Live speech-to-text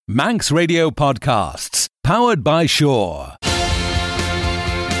Manx Radio Podcasts, powered by Shaw.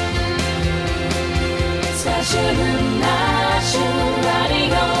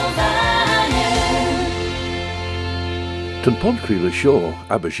 Tyn Pontcreel Shaw,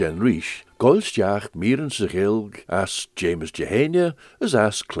 Abergen Rish, Golsteach Miren Sigilg as James Jehania as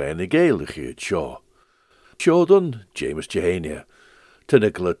Kleine Gaelige Shaw. Shaw dun James Jehania.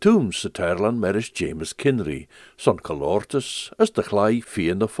 Nicola Toombs sa Terlan meris James Kinry, son Colortus as de Chlai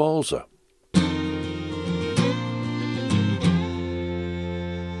Fian na Falsa.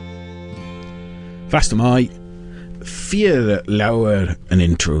 Fast am I, Fier lauer an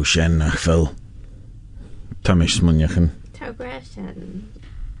intro shen nach fel. Tamish smunyachen. Tagreshan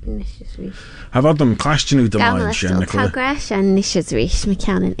Nishas Rish. Have I them question who the mind shen Nicola? Tagreshan Nishas Rish,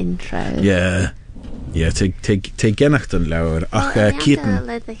 McCann intro. Yeah. Yeah, take genachten lauer. Ach,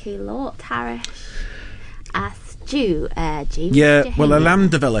 Keaton. He lot Tarish as Jew, James. Yeah, well, a lamb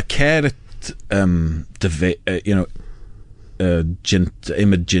develop carrot, gint,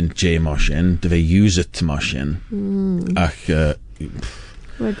 imagint J machine, de use it to machine. Ach,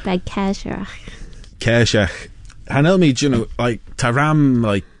 Word beg Keshach. Keshach. Hanel me, like, Taram,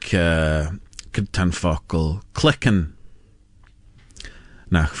 like, Tan Focal, clicking.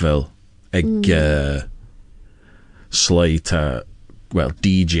 Nachville. Slide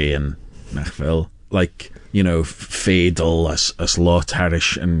DJ and nachvel like Fadel as lot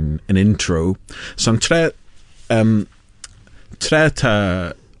harish and an intro son tre ta an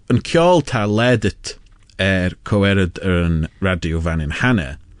kjall ta ledet coered an radio van in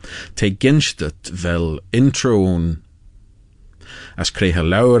Hanne te ginstet vel intro as kreha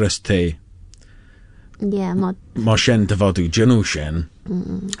lauras te ma shen de vadu genu shen.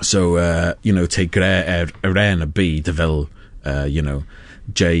 So, take gre a B de vel,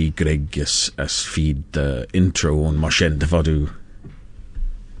 J. Greg as feed the intro on Moshen de vadu,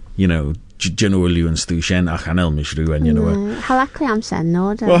 Genu and Stu Shen ach anel mishru and Halakli am sen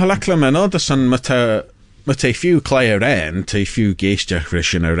no. Well, halakli man no, son mate few clay a ren, te few geistach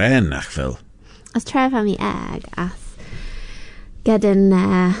rishin a ren nachvil. As Trevor me egg as getting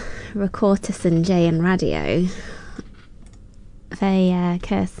Recortus and J and radio. They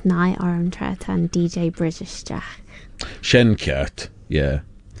Kirst Night Arm Tret and DJ British Jack. Shen Kurt, yeah.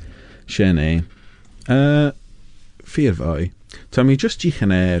 Shen Fear vai. Tommy just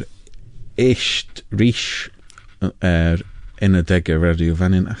jichen echt rish in a degger radio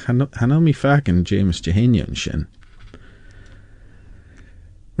vanin hanomi fagen James Jehanian shen.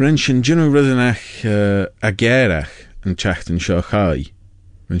 Renshin Juno Rudenach agerach and chachten shochai.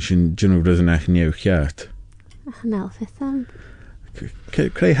 Renshin Juno Rudenach new chat. Nelfitham.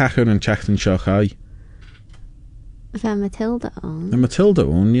 Cray Hacher and Chachten Shochai. Ve Matilda on. The Matilda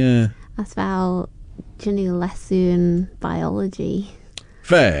on, yeah. As well, Janu Lesson biology.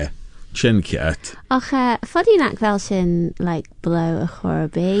 Fair. Chincat. Och, foddy nak velshin like below a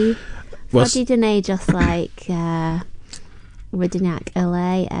chorobi. Foddy dene just like Ridinak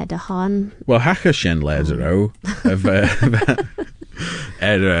LA Edahon. Well, Hacher Shen Ledero.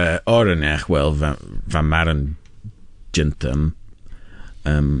 Orenech, well, Van Maren Jintum.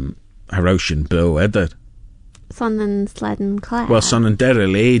 Haroshin Bill Edder. Son and Sledden Claire. Well, son and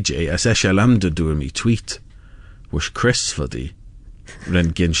Daryl AJ, as Eshalamda doing me tweet, was Chris for the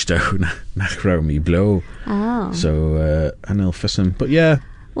Ren Ginstow nach me blow. Oh. So, Anil Fissam. But yeah.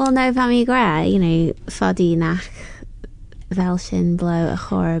 Well, no, Vami Gray, Foddy nach Velshin blow a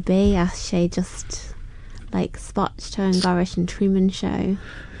horror B, as she just like spotched her and Gorish and Truman show.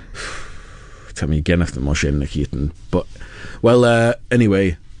 Tell me again after Moshe Nikitan. But, well,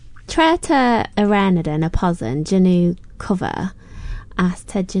 anyway. Treta a Renadan a posin, Janu cover, as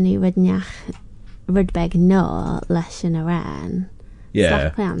Ted Janu Ridnach Ridbeg no Leshin Aran.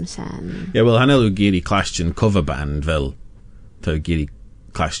 Yeah. Yeah, well, Hanelu Giri clashed in cover band, vel. To Giri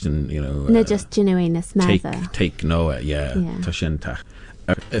clashed in, No, just genuineness mother. Take Noah, yeah. Tashentach.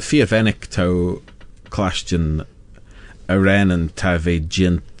 Fear Venik to clashed in Aran Tave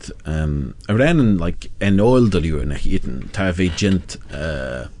Jint, Aran like en older you in a heaten, Tave Jint,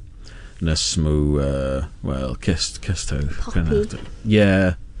 Nesmu, well, kissed how,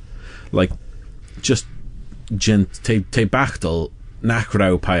 yeah, like, just Jint, te bachtel,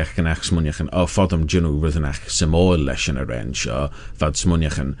 Nachrau Paich and Axmunyachen, or Fodum Junu Ruthenach, Samoa Leshen Aran Shaw, Vad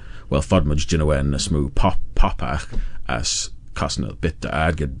Smunyachen, well, Fodmuj Junuan, Nesmu Popach, as Cosnell bit the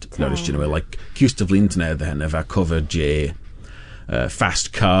Adgad, Lorish Junu, like, Cust of Linton, then, if I covered J.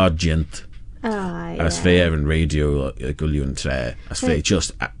 Fast car Jint as fair and radio Gullion Tre as fair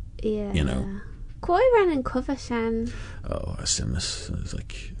just Koi ran and cover Shan. Oh, Simus, it's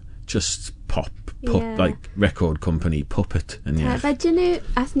like just Yeah. like record company puppet and yeah. Fe dyn nhw,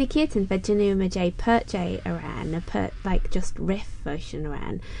 as ni cydyn, fe dyn nhw mae jay pert jay aran, like just riff version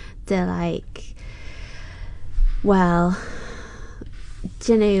aran. They're like, well,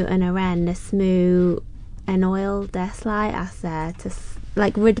 dyn nhw yn aran nes mw yn oil deslai as to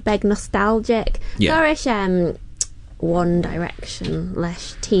like rydbeg nostalgic. Yeah. Gorish One Direction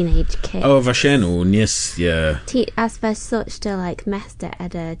lesh Teenage Kicks. Oh, fashion nhw, yes, yeah. As for such to like messed it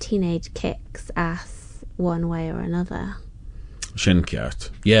at a Teenage Kicks as one way or another. Sin ceart.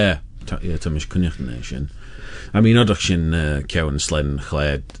 Yeah, tá mis cynnych na sin. I mean, odach sin cewn slen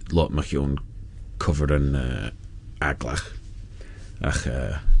chled lot mach yw'n cover yn aglach. Ach,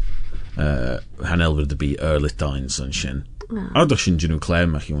 hanelwyr dy bi early dines yn sin. Odach sin dyn nhw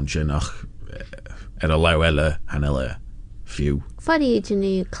clem mach yw'n sin, ach, a law ella hanela few. Foddy dyn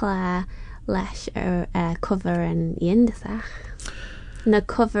nhw Claire lesh cover yn yndysach. Na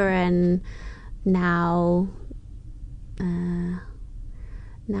cover yn now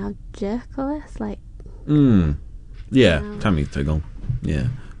jerkless, like. Yeah, Tammy Tiggle. Yeah.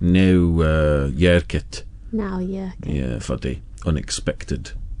 Now Yerkit. Now Yerkit. Yeah, foddy.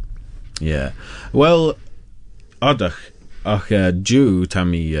 Unexpected. Yeah. Well, odach, ach Jew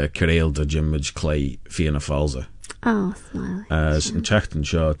Tammy Careil da Jimmage Clay Fianna Falsa. Oh, smiley. As in Chachten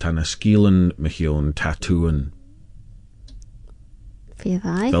Shaw, Tana Skeelan Michion tattooing.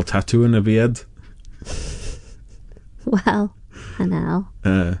 Fiavai. Fel tattooing a beard. Well, Hanel.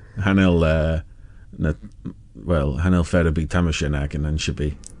 Hanel, Hanel Ferraby Tamashin Agan and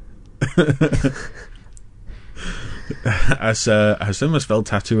Shibi. As Simas fel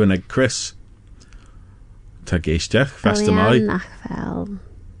tattooing a Chris. Ta geistech, fast am I. Nachfel.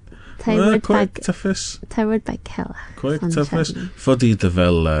 Tywyd bag Kella. Quite toughest. Foddy de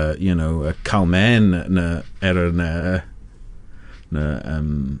fel, a Calmen na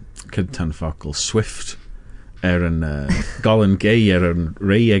Kidtan Focal Swift. Golan Gay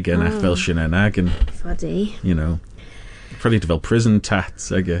Rayeg and Fel Shin and Agan. Foddy. Probably de fel prison tats,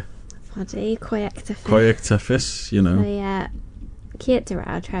 ege. Foddy, Quack toughest, So yeah, Kiet de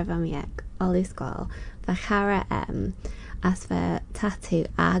Rao Trevor Miek, Olus Gol, Vachara as for tattoo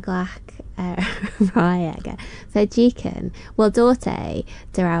aglach Rayeg. So Jiken, well Dorte,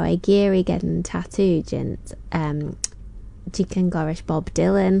 de Rao a geary getting tattoo jint, Jiken Gorish Bob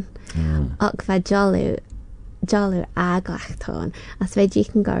Dylan, Okva Jolu aglach ton, as for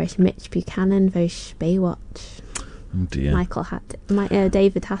Jiken Gorish Mitch Buchanan Vosh Baywatch. Oh dear.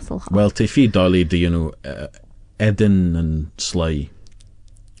 David Hasselhoff. Well, te fi dolly do Eden and Sly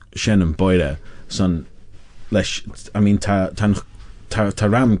Shannon Boyra son lesh I mean ta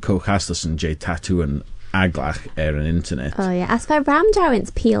ram co Hasterson J tattoo and aglach an internet. Oh yeah, as for Ramjo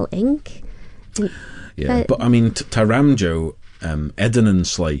it's Peel Ink. Yeah, but I mean ta Ramjo Eden and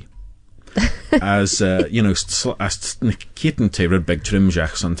Sly as as kitten te Rudbeg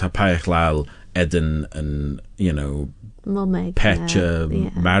Trimjach son ta paich lal Eden and Mummy Petcha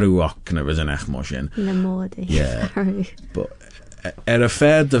Maruok and it was an echmoshin. Lamordi. Yeah. But a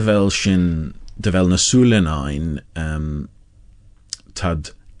fair de vel na Sulenain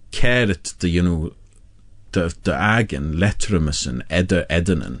tad keret de agen lettermussen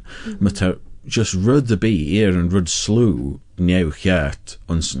edenen but just rud the bee ear and rud slew new hjert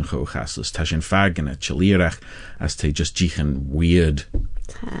unsen go gasses tashin fagen at chalirach as te just jichen weird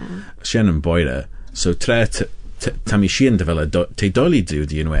Shannon Boyra so tret Tammy Sheehan developed te dolly do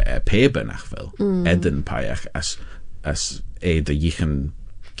pebe nachvel Eden payach as de jichen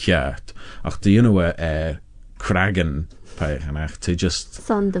kjert ach de kragen payach and te just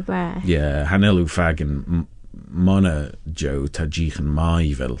Sonderbre. Yeah, hanelu fagen Mona Joe ta jichen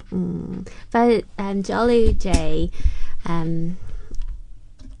maivel. But Jolly J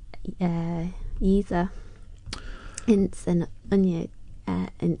Yeza Ints and Onion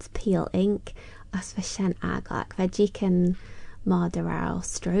Ints Peel Ink as for Shan Aglak Vejikan Mardarao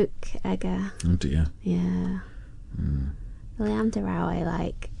Stroke Ega. Oh dear. Yeah. Liam Darao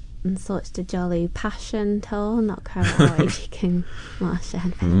like and such the jolly passion tone not Carao Vejikan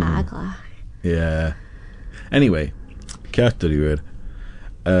Marshan Aglak. Yeah. Anyway, Carter to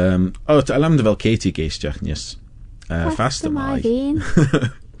alam de vel Katie geistjach yes. Fast am I.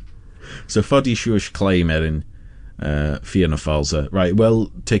 So foddy shush claim erin Fianna Falsa. Right,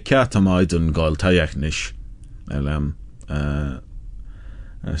 well, te cat am I dun goil tayachnish alam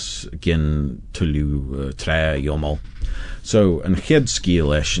as gin tulu tre yomal. So an head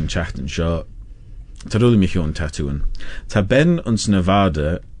skielesh in Chachten Shaw Taruli Michon tattooing. Ta ben uns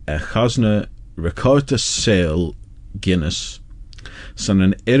Nevada a chasna recorta sale Guinness son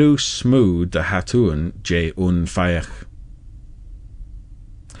an eru smooth de hatuen J un fayach.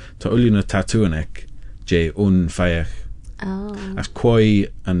 Ta uliw na tattoo yn ec, je un faiach. Oh. As quai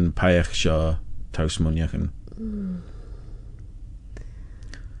yn paiach sio taws mwniach yn.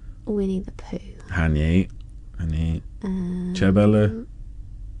 Winnie the Pooh. Hanny. Chebella?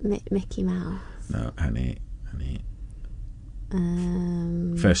 Mickey Mouse. No, Hanny.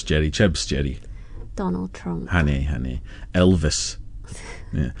 First Jerry, Cheb's Jerry. Donald Trump. Hanny. Elvis.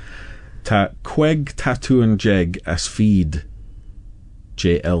 Yeah. Ta queg tattoo and jeg as feed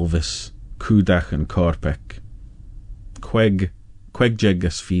J. Elvis, Kudach and Corpec. Queg jeg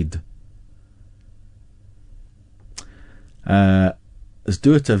as feed. As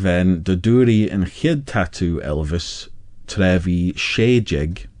doet a ven, de duri en chid tattoo Elvis, trevi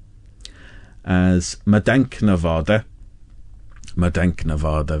shejeg, as Madank Nevada.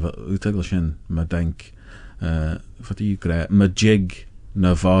 Hoe tegel shen? Madank, wat do you great? Majig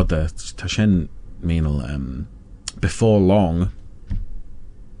Nevada. Tashen meanel, before long.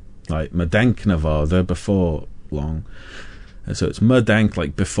 Like Madank Nevada, before long. So it's Madank,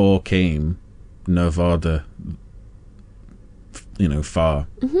 like before came, Nevada, far.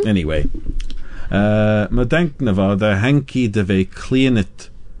 Mm-hmm. Anyway, Madank Nevada, Hanky de ve cleanit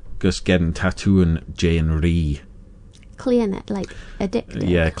gus getting tattooing Jane Ree. Clean it, like addicted.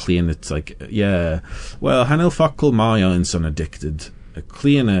 Yeah, clean it's like, yeah. Well, Hanil Fakul Maya in son addicted.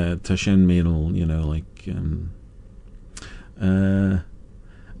 Clean it, Tashen meanel, like,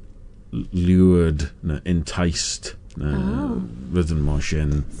 lured, enticed, rhythm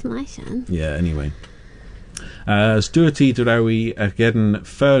motion. Smashing. Yeah, anyway. Stuarty Durawi getting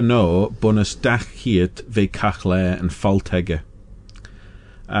fer no bonus dach hiet ve kachle and faltege.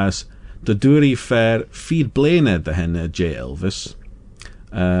 As the duri fer feed blene de henne J. Elvis.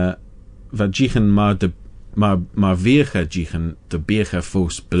 Va jichen ma virge jichen de birge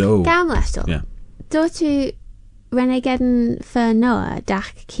fos blow. Gamlastel. Yeah. Dotu Rene gedden fer Noah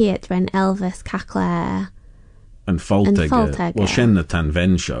dach kiet ren Elvis kakle And faltege. faltege. Well, shen tan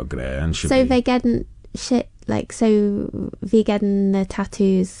vensha gre and should so be. they gedden shit like so vi gedden the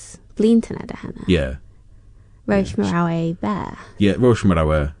tattoos blinten at henne. Yeah. Roche Marawe bear. Yeah, Rosh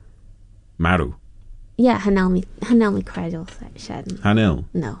Marawa Maru. Yeah, Hanelmi credal shed. Hanil.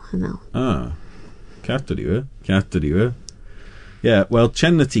 No, Hanel. Ah. Cattariwa. Yeah, well,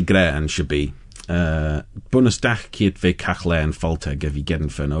 Chennity Gran should be. Bonus dach kiet ve kachle and falteg if you getting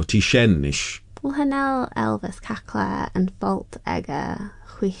for no. Ti shennish. Well, Hanel Elvis kakle and fault egger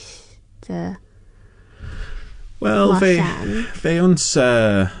wish the Well, Marchan. ve uns,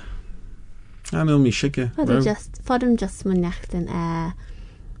 Hanil mi shike. Fodem just munnechten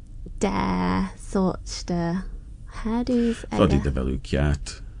der sort de hairdos Foddy de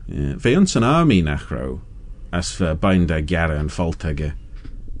velukiat. Yeah. Ve uns an army nachro. As for binder gara and faltege.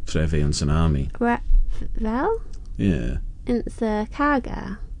 Tre ve uns an army. Well, Yeah. it's the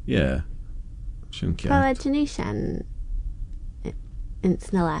kaga. Yeah. Well, Shunkiat. Janushan in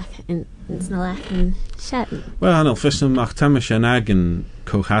Snelach and Shetton. Well, Hanil Fisnum mach tamish an agen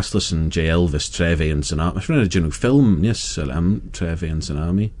Cohaslusen J. Elvis Treve and San Army. Friend of film, yes, Treve and San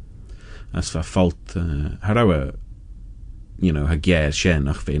Army. As for fault, harawa, hagier shen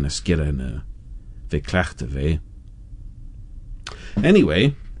ach ve na skira na ve klachte ve.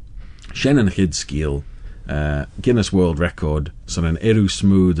 Anyway, shen and hid skill, Guinness World Record, son an eru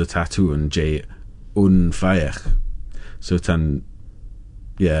smooth a tattoo and J. Unfeich. So tan,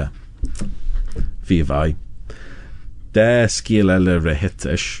 yeah, fi vai. Der skill ele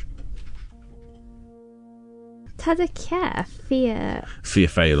rehitish. Tad a care fear. Fi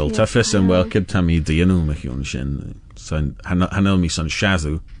fail. Tuffis and well kib tammy dianu machun shin. Son hanel mi son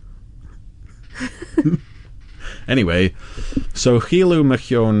shazu. Anyway, so Hilu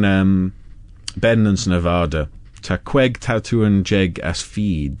machun Benance Nevada. Ta queg tattoo and jeg as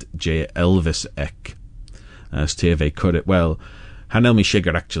feed J. Elvis ek. As TV cut it well. Hanel mi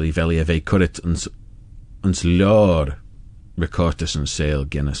shigar actually velia ve cut it uns lor recortis and sale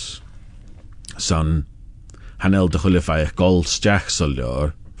Guinness. Son Hanel de hulifai gol stach so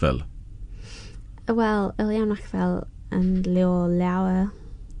lor vel. Well, Ilianach fel and Leo Lauer,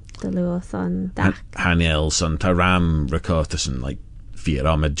 the Leo son Dak. Hanel son taram recortis and like fear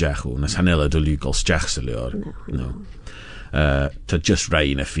ahmed jachu nas Hanel de gol stach so lor. No. To just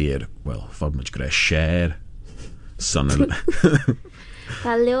rain a fear. Well, fod much gre share. Son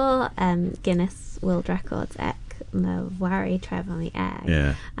Well, Leo Guinness World Records ek ma wari trefo mi egg.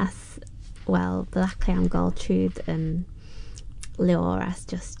 Yeah. As well, blackly am Galtrude and Leo as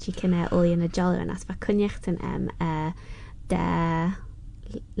just chicken uli in a jolly and as va cunyachten de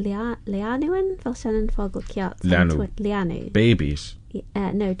Lianuan fel Shannon Fogel Kiat. Lianu. Lianu. Babies.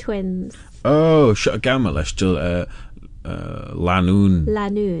 No, twins. Oh, shut a gamma still Lanún.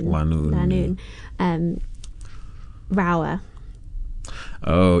 Lanún. Rawa.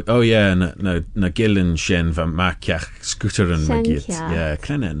 Oh yeah, na gillen shen van maciach scooterin Shen magit. cia. Yeah,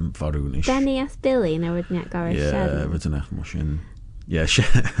 clennen farúnish. Benny as Billy na rydniak gorish Yeah, rydynach mo shen. Yeah,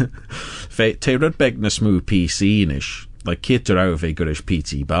 fe te rydbeg na smooth PC nish. Like kit ar fe gorish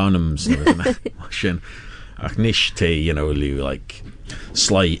PT Barnums na rydynach mo shen. Ach nish te, you know, like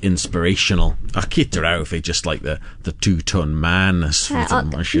slight inspirational. Ach kit ar fe just like the 2-ton man as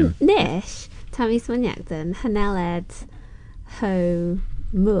mo shen. Nish, Tammy Swinyak then, Haneled ho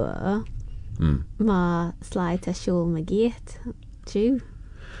moor ma slide a shul magiet Jew.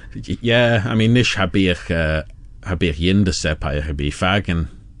 Yeah, I mean nish habich yinde sepai habi fagen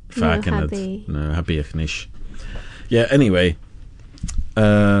no habich nish. Yeah, anyway,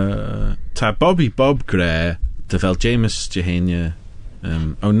 ta Bobby Bob Gray te vel James Jehania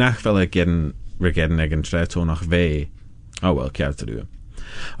nach vel again egen treto nach ve. Oh well, kjær te doen.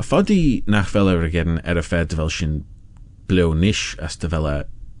 A foddy nach vel again fed vel shin blue nish as de vel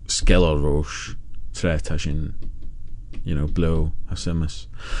skellor roche tret shin, you know, blue hasimus.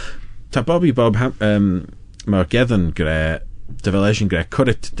 Ta Bobby Bob mar gethen gre de vel shin gre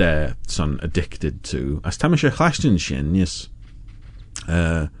curit de son addicted to as tamisha chlashton shin, yes.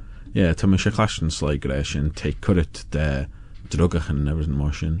 Yeah, tamisha chlashton sly gre shin take curit de drugach and everything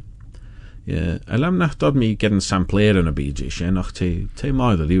more shin. Yeah, alam nach dod me getting sampler in a BG shin och te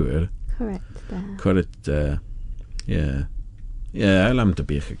mai the liwer. Correct there. Curit yeah, alam to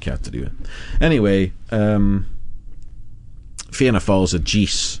be a cat to do it. Anyway, Fianna Falls a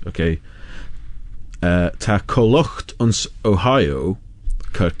Gis, okay. Ta colucht ons Ohio,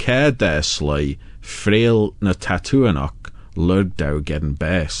 Kirkare de sly, frail na tattooanach, lurd dow getting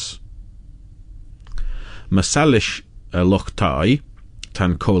bes. Masalish luchtai,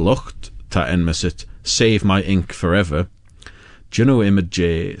 tan colucht, ta enmesit, save my ink forever. Juno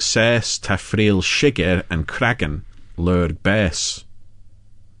image ses ta frail shiger and kraken, lurg bes.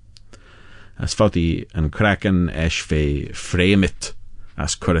 As foddy and kraken esh fe frame it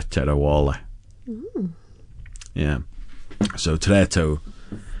as currit a walla. Yeah. So treto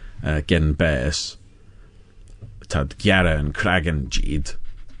gen bes tad gyara and kraken jid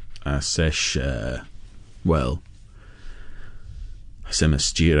as esh well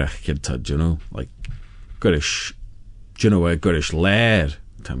simis jirach kid tad juno like gurish juno gurish lair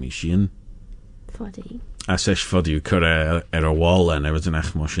tamishin Foddy. as esh foddy curra a walla and everything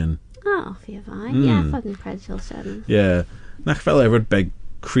ach moshin. Oh, fear fine. Yeah, fodden prejudicial shen. Yeah, nach fel ever big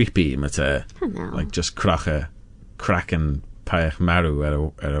creepy met I know. like just kraken paich maru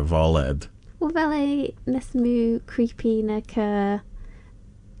at a voled. Well, vele nesmu creepy na ka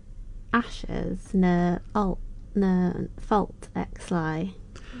ashes na fault exly.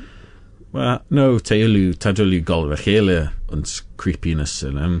 Well, no, teilu tadulu golvachele und creepiness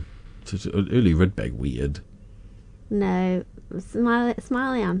in him. Uli rudbeg weird. No,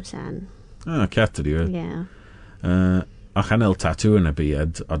 smiley am shen. Ah, cat you. Yeah. Achanel tattoo in a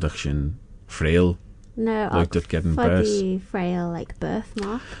beard, adduction frail. No, Like that getting foddy frail like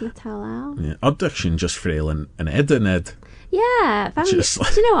birthmark Natal. Yeah, adduction just frail and ed and ed. Yeah, family. Just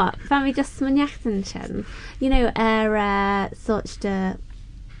like- Do you know what? Family just smanyachten shen. You know, such the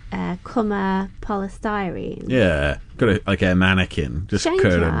cummer polystyrene. Yeah, got like a mannequin, just Change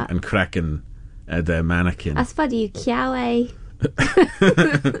curling that. and cracking the mannequin. As foddy you kiawe.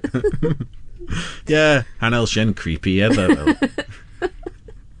 Yeah, Hanel shen creepy edda.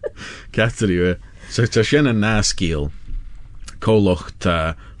 Catteriwe. So ta shen a naskiel. Koloch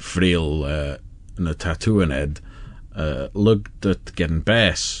ta frail na tattoo and ed. Looked at getting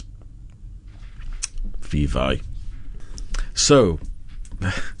bes. Vivi. So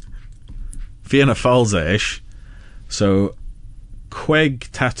Fianna Falls-ish. So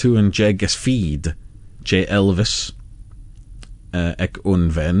Queg tattoo and jegas feed J Elvis ek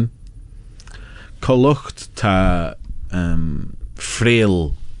unven. Colucht ta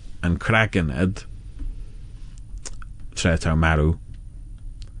frail and kraken ed tretau maru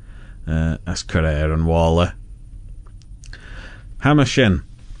as currer and walla Hamashin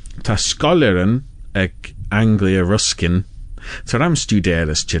ta scholaren ek Anglia Ruskin ta ram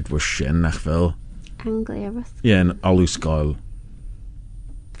studeres chidwushin nachvel Anglia Rusk. yeah an alusgal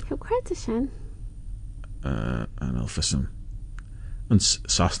How credit shen? an elfism uns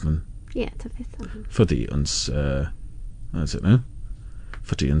sasnen Yeah, to fit on. fuddy uns what is it now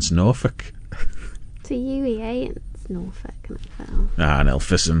fuddy uns Norfolk To UEA and Norfolk and fell. an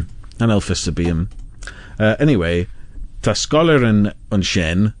elfism anyway ta scholaren un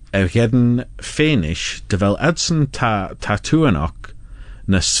shen gedden fenish de vel adsen ta tattooanok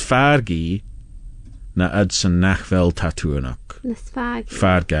na sfargi na ydson nach fel tatŵ Na sfag.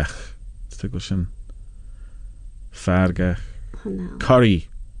 Fargach. Stig sy'n? Fargach. Hanel. Curry.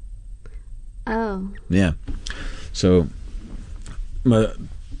 Oh. Yeah. So, mae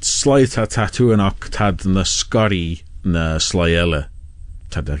slai ta tatŵ tad na sgori na slaiele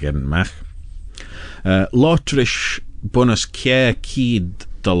tad ag yn mach. Lotrish bonus care cyd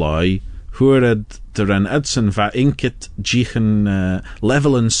dylai hwyrad dyran ydson fa inkit jichen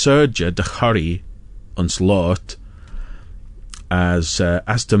level yn surge dy chori ons lot as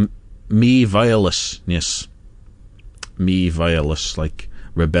the me violus, yes. Me violus, like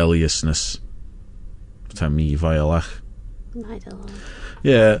rebelliousness. Ta me violach. Maidol.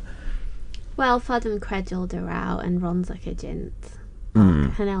 Yeah. Wel, fodym credol dy raw yn ronsac y jint.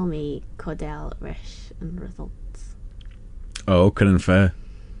 Hanel mi codel rish yn results. Oh, can fair.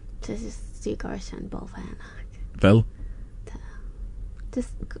 Just do gorsian bol fenach. Fel?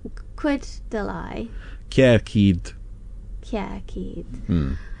 Just quid dylai. Kier cyd. Cia cyd.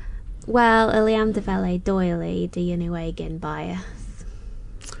 Wel, Iliam dy fel ei doili dy yw egin bias.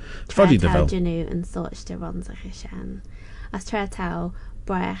 Foddy dy fel. Dynw yn sorch dy ronsac y sian. As tre taw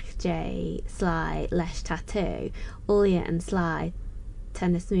brech J sly lesh tattoo, Ulia and sly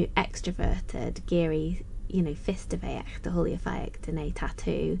ten smoo extroverted, geary, fist of eich, the holy effect, and a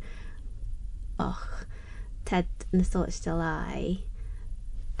tattoo. Och, Ted na sort still lie.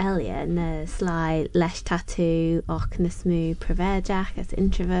 Elia na sly lesh tattoo, och na smoo preverjach as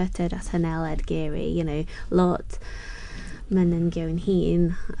introverted as Hanel ed geary, lot men and going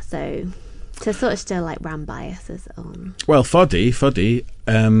heen. So to sort of still like ram biases on. Well, foddy,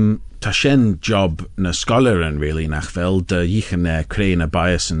 ta shen job na scholarin really nach fel de yichen creu na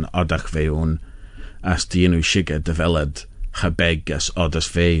bias yn odach fe o'n as di enw siga develad chabeg as odas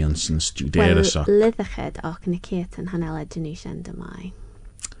fe yn studera so. Well, lyddached och na ciet yn hanela dynnu shen dymai.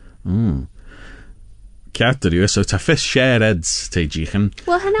 Ciat yw, so ta fys share eds te jichen.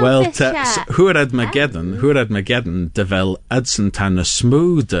 Well, hanel fys share. Hwyrad Mageddon de fel edson ta na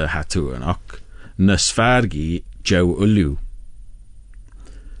smooth hatw yn och na sfargi jow uliw.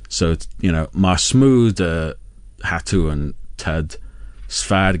 So, ma smooth hatw yn tad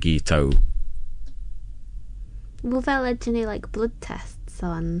sfargi taw. Well, fel ydyn ni like blood tests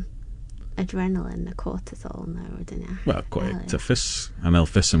on adrenaline na cortisol na ydyn ni. Well, quite ta fys, anel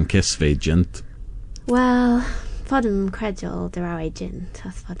fys am kiss fe jint. Well, fodym credol dy raw ei jint,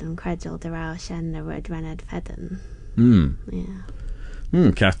 as fodym credol dy raw sien na adrenad fedyn.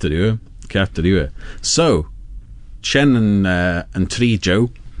 Yeah. Captain you. So, Chen and Tree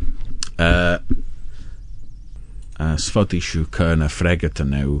Joe, Sfoddy siw cyrna fregat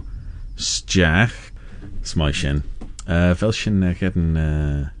yn ew stjach, smai Chen. Fel Chen gedyn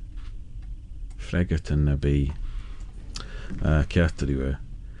fregat yn y bi. Captain you.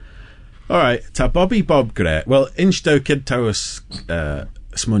 Alright, ta Bobby Bob gre. Well, inchdo kid tawus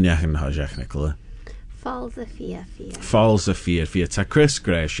smuniach yn hojach Nicola. Falls a fear. Falls a fear. Ta Chris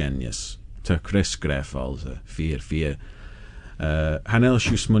gre Chen, yes. Ta Chris gre falls a fear. Hanel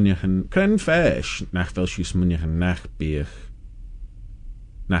siw smuniach yn cren fesh nach fel siw smuniach yn nach biech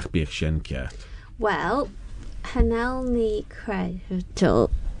Chen ciat. Well, hanel ni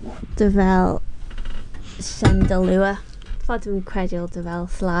credol dy fel sien dylwa. Fodym credol dy fel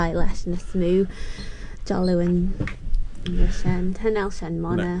sly lesh na smoo jolw yn sien. Hanel sien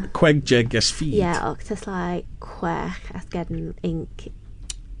mona. Queg jeg as feed. Yeah, och tas like quech as gedyn ink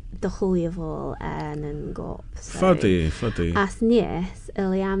dy chwli of all yn gop. Foddy. As nies,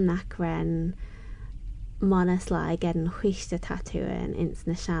 Iliam nacren mona sly gedyn chwist y tattoo yn ins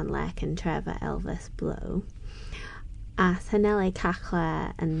na sian lec yn Trevor Elvis Blow. As hanel ei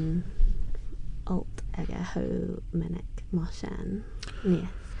cachla yn alt ega ho minig moshen. Nies.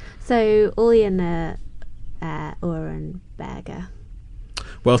 So, uli yn Oren Berger.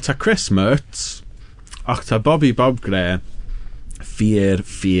 Well, ta Chris Mertz, och ta Bobby Bob gre, fear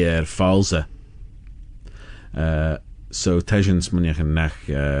falsa. So, tejens munich yn nach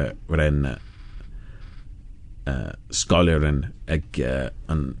ren sgolirin ag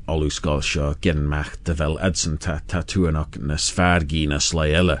yn olw sgol sio gen mach dy fel edson ta tŵan och na sfargi na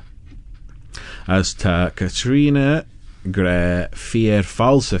slaiela. As ta Katrina gre fear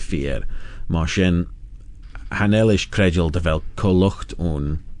falsa fear, ma sien hanelish credel dy fel colucht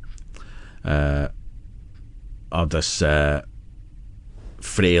o'n odas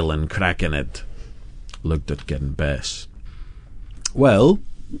frail and crackened looked at getting best. Well,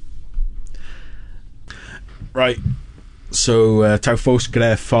 right, so taw fos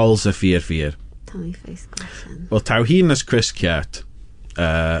gre falls a fear. Tommy face question. Well, taw hi nas Chris Ciat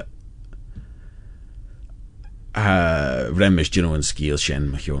remish yn sgil sien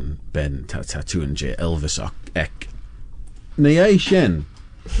machion ben tatŵn je Elvis ec. Neu ei sien,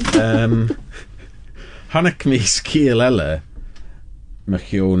 hanac mi sgil ele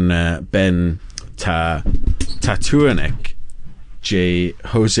machion ben tatŵn ec je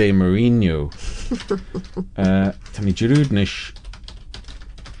Jose Mourinho. Ta mi jirúd nish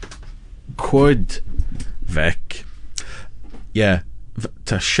quad vec. Yeah,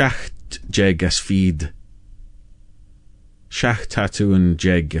 ta shacht jeg as feed. Shacht tatŵn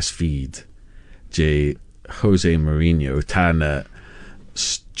jeg as feed. Je Jose Mourinho tana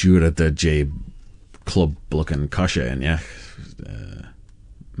stjurada je club blockan kosher en yeah.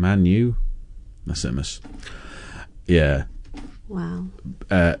 Man U. Nasimus. Yeah. Wow.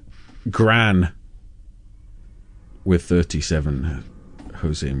 Gran with 37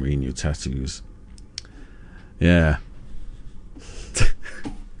 Jose Mourinho tattoos. Yeah.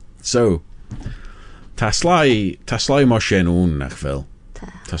 So, taslai moshen un nachvel.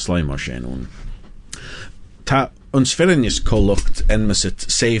 Taslai moshen un. Ta ons fillinus kolucht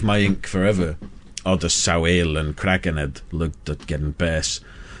enmesit Save My Ink Forever. Oder Sawel and Krakened looked at getting best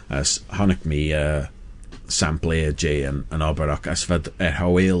as Honik me sample J and Oberach as vad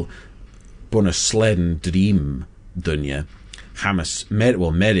Hawel bunna sleden dream dunja. Hamas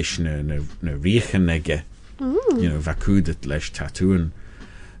medish no riechenege. Vakudet lesh tattooen.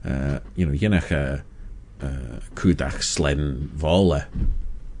 Jenach kudach sleden volle.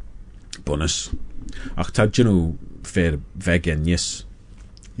 Bonus. Ach tad fair vegan yes.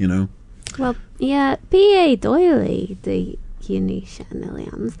 Well, yeah, B.A. Doyley, the Unisha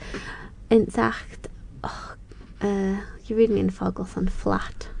Nillians, in zacht, you're reading in Fogels on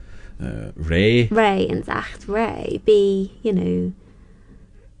flat. Ray in zacht, Ray, B,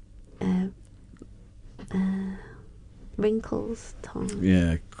 wrinkles, tongue.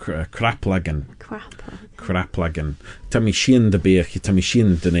 Yeah, craplagan. Craplagan. Tammy Sheen the beer, Tammy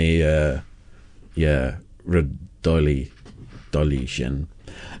Sheen the Dolly Shin.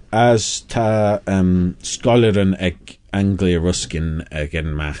 As ta scholaren ag Anglia Ruskin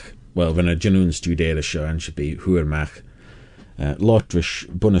again mach. Well, when a genoon studera show and should be huer mach. Lotrish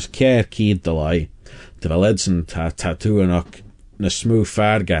bunus care kid the lie. De veledsen ta tattooenok na smooth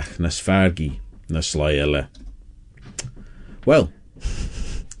fargach na sfargi na slyele. Well,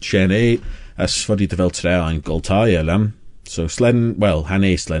 Shene as foddy de veltra ein goltaya lam. So slen well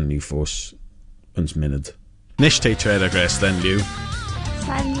hane slen new force uns minid. Nish te trade agres slen liu.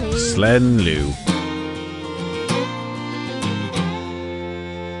 Slenlu.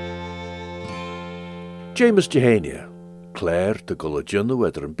 James Jehania, Claire de Gullajunu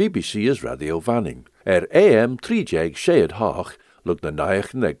wedder an BBC is Radio Vanning. AM 3 Shade Hach, look na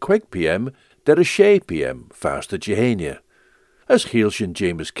naichen at Queg PM, der a Shay PM, faster Jehania. As Hielshin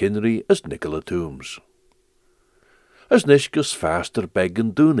James Kinnery as Nicola Toombs. As Nishkus faster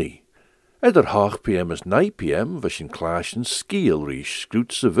Beggan Dooney. Eder 8 PM as 9 PM was in Clashen Skiel Reach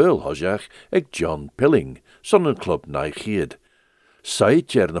Scroot Seville Hojach eg John Pilling, Sonnenclub Naichied.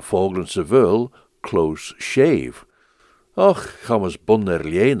 Seit na Vogelen Seville, close shave. Och, gamas bunner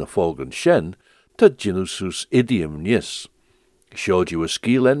na Vogelen Shen, ta Ginusus idiom nis. Showed you a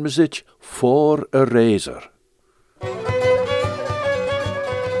skiel en message for a razor.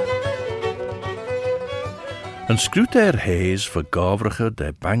 An scrút Hayes for gavrige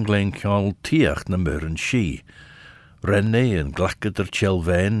de banglein kjall tiach na muren shi. Renne en glakkeder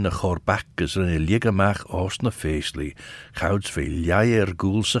chelvein na chorbak is renne ligamach os na feestli, gouds veel jaaier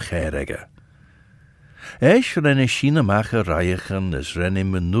goelse gerege. Eis renne shinamache reichen is renne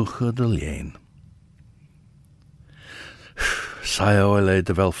menuche de leen. Saioile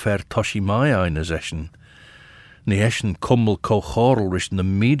de wel ver toshi mai ein is eschen. Ni eschen kummel kochorlrish na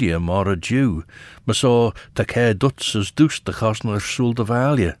media mar a Jew, maar so ta ke duts as dus de gasner sul de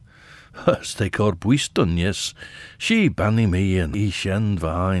valje. Steek or buiston, yes. She banny me en I shen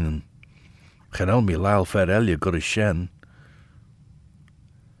vainen. Genel mi lal ver elje gur is shen.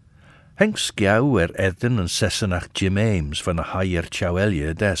 Henk skjau Edden en sessenach Jim Ames van a higher chow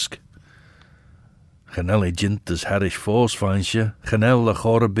elje desk. Genel e jintes harish force vansje, genel a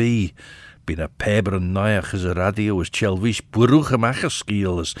chorabee. Been a peber en naiach as a radio as chelvish buruche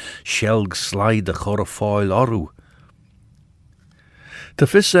machaskiel as shelg slide a chorre foil oru. De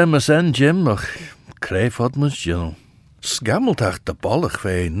vis MSN Jim ach kreef had mus Jill. Sgammeltach de bollig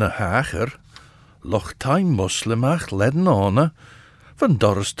vee na hager. Loch time muslimach ledden ane. Van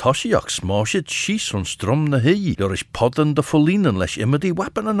Doris Toshiach smoshit shees on strum na hee. Doris podden de folinen lesh immer die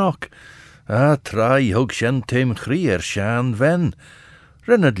wappen en ook. Trai hog shen team grier shaan ven.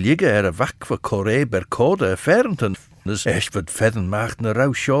 Rennet ligge a wak voor Corée ber code fernten. Dus wat verden maakt na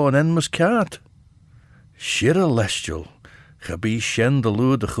rauw show en mus kaart. Shirre lestjul. Gabi shen de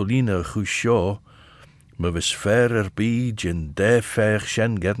lua de cholina chu seo, me vis fer bi gin de fer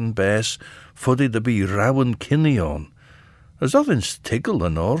shen gedden bes, foddy de bi rowan kinnion, as dat in stiggle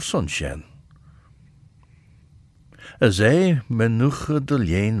en orson shen. As menuche de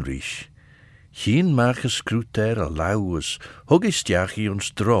lien rish, geen mag gescroet a lauwes, huggistiach I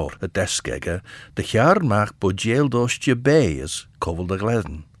ons droor, a deskegge, de jaar mag bodjeel dostje bij is, kovel de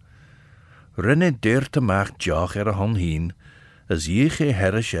gleden. Renne deerte mag jach a hon heen, as jiche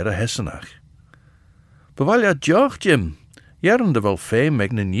herrish a hessenach. Bewaal ja jach, Jim, jaren de wel fee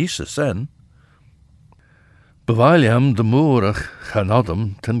meg ne niese sen. Bewaal hem de moerig, gaan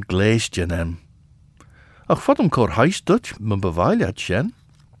adem ten gleesje hem. Ach, wat hem kor heist dut, me bewaal ja chen.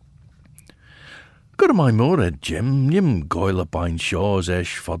 Gur my more, Jim, nim goyle bain shaws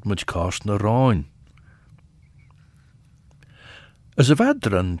esh fod much cost na roin. As a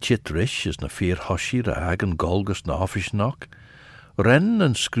vadran chitrish is na fear hoshi ra agen golgus na office knock, ren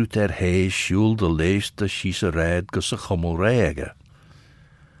en scroot hees shul de leeste she's a red gus a chummel rege.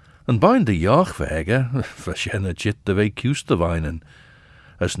 En bain de jachwege, verschenne chit de wei kuste weinen,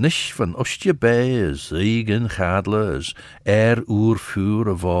 as nish van ostje bij, as eigen gadle, as oervuur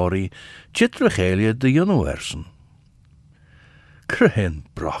a vari, chitregelia de junoersen. Krehen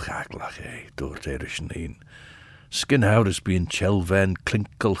brach aglach door terischen skinhouders being chelven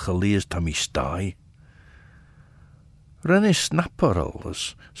klinkel gelees tammy stai. Renne snapperel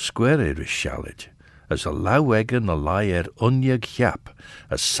as square shallid, as a lauweggen a lier unjeg jap,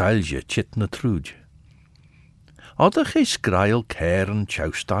 as salje chit na truj. Odder ge skrail keren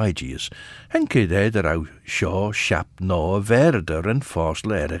choustagies, en kid eder au shaw shap no verder en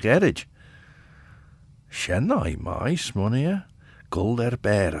fosle erig. Shen I mais, monia, guld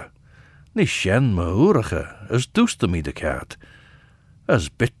bere. Ni shen me hoerige, as doeste me de kat, as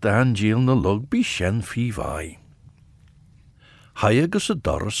bit de angel na lug be shen fi vai. Haiegus a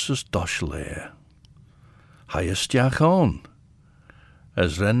doris as doshlee. Haiestiach on.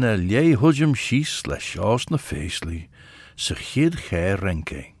 As renne lie hujum shees le shaws na feesli, se chid chair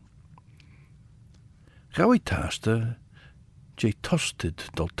renke. Gawi taste, je tosted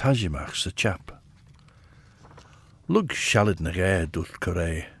dol tajimach se chap. Lug shallid na gae doet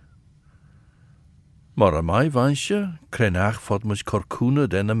kore. Maar my vansje, krenach fod much korkuna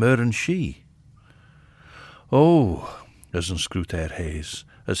den a meuren she. Oh, as een scroot hees,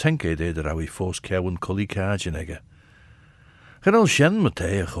 as henke de rawi fos kewen kully kajenegge. Gen al shen me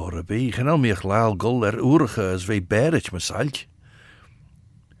teeg horen bij, gen al meer laal gul oerige as we berich me salj.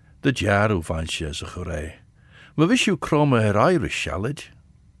 De jaru vansje as a chore. Me wish you kromme Irish shallid.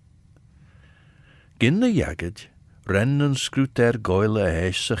 Ginne jagged, rennen scroet goile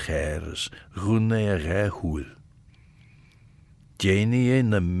heisse geres, groene re hoel. Janie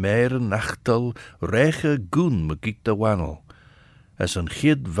na mere nachtel, rege goen me giek de wannel, as een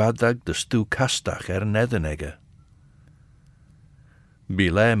gid vadag de stu kastach nedenegge.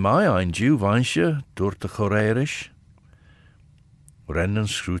 Bile my ein Jew vansje, door te chorerisch. Rennen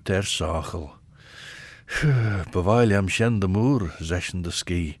scroet sachel. Bewail am shen de moer, zeschen de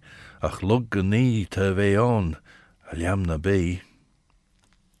ski, ach lugge nie te weon, aljam na bij.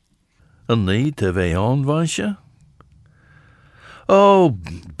 Een nie te weon vansje? Oh,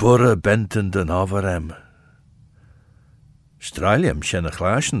 burre benten den overem. Straliam shen a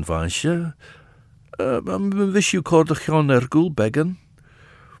glaasjen vansje, wist je kordig gaan goel beggen?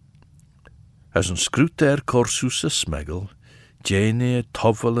 As een scroet corsusse smeggel, Janie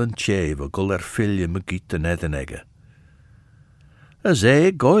tovel en tjeve gul filje me giet en edenegge. As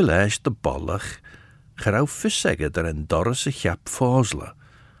goileis de bollach, gerau vissegge der en dorrese chap fosle,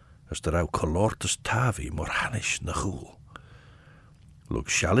 as der au colortes tavi morhanisch na goel. Lug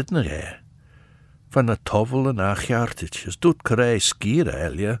shallid na van a tovel en achjartich, as doet krei skiere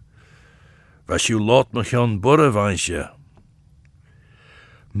elje. Was je lot me gaan burre vansje?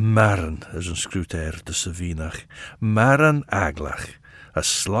 Maren is een scruter de Savinach, Maren aglach, a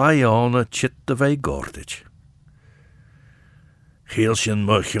sly on chit de vei gordich. Geelsjen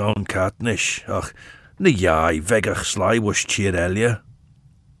me gaan katnish, ach, ne jai vegach sly was cheer elje.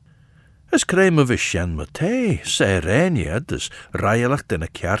 As kreme vishen me te, se renje, dus rijelig den a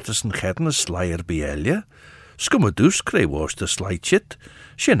kjartesen gedden a slyer bij elje. Skumme dus kree was de sly chit,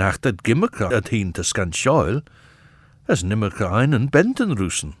 she nacht het gimmek at heen te skan schoil, as nimmer einen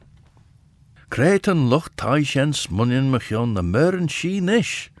bentenroesen. Kreten lucht taishens munien mechion na meuren she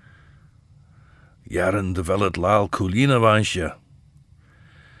nish. Jaren de wel het laal coolina wansje.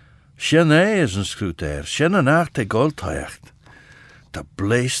 Shen is een scruter, shen een acht te goldtaicht. De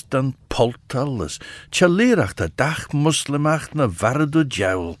bleest en poltal is, tjalirach de dag muslimacht na vardu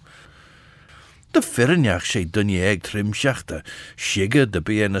jowl. De firnjach sé dunne eag trimsjachte, shigge de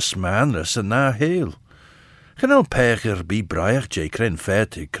been smanres en na heel. Genel pecher bi braich je kren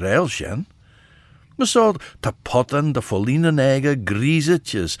fete kreilsjen. Me so ta potten de volinen eigen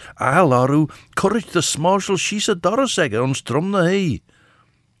griezetjes, alaru, courage de smorsel schiese dorresegge ons tromne hee.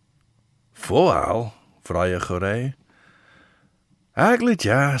 Vooral, vrije gorij. Eigenlijk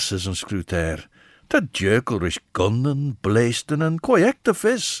jas is een scrutair. Dat jeukelrisch gunden, bleesten en koijekte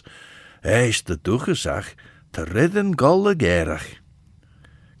vis. Hij is de toegezag te redden golle gerig.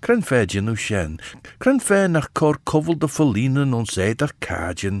 Kren fedje nu sjen, kren fe nach kor kovel de verlinen ons zijder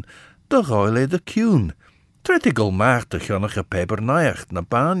kajen, de roile de kuun. Trettigel maart de gonnige pepernacht na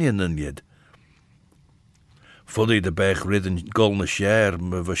banjen en jed. Fully de beg ridden golne scher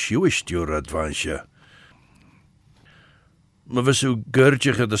me was juistuur advansje. Me was uw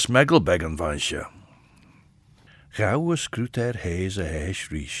geurtje de smeggelbeggen vansje. Gauwe scruter heze hees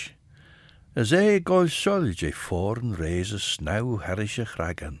riech. Zij gol solje voren reizen snauw herrische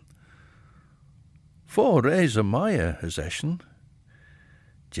gragen. Voor reizen maaie, eschen.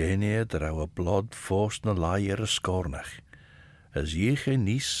 Jene der ouwe blod vorst na laaiere skornach. As je geen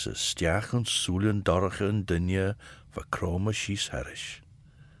nies, stjachen soelen dorge en dunje, verkrome schies herrisch.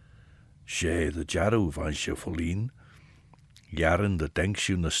 Zij de jaru van je volien, jaren de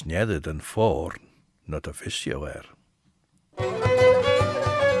denksju na snedde den voor, not a visje weer.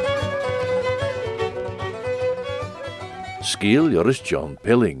 Skiel joris John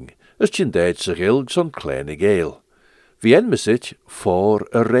Pilling, as tjin deit zich ilg zo'n kleine geel. Wie en mesit voor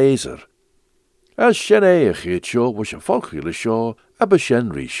een reizer. As shen eich het show was een volkhele show, aber shen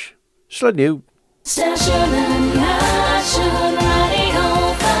riech. Sla nieuw.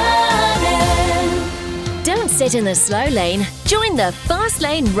 Don't sit in the slow lane. Join the fast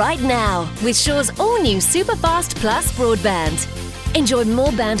lane right now with Shaw's all-new Superfast Plus broadband. Enjoy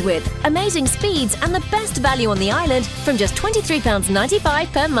more bandwidth, amazing speeds and the best value on the island from just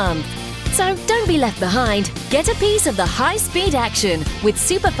 £23.95 per month. So don't be left behind. Get a piece of the high-speed action with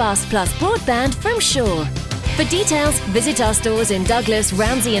Superfast Plus broadband from Shaw. For details, visit our stores in Douglas,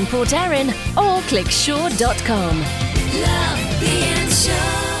 Ramsey and Port Erin or click shaw.com. Love being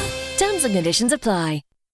Shaw. Terms and conditions apply.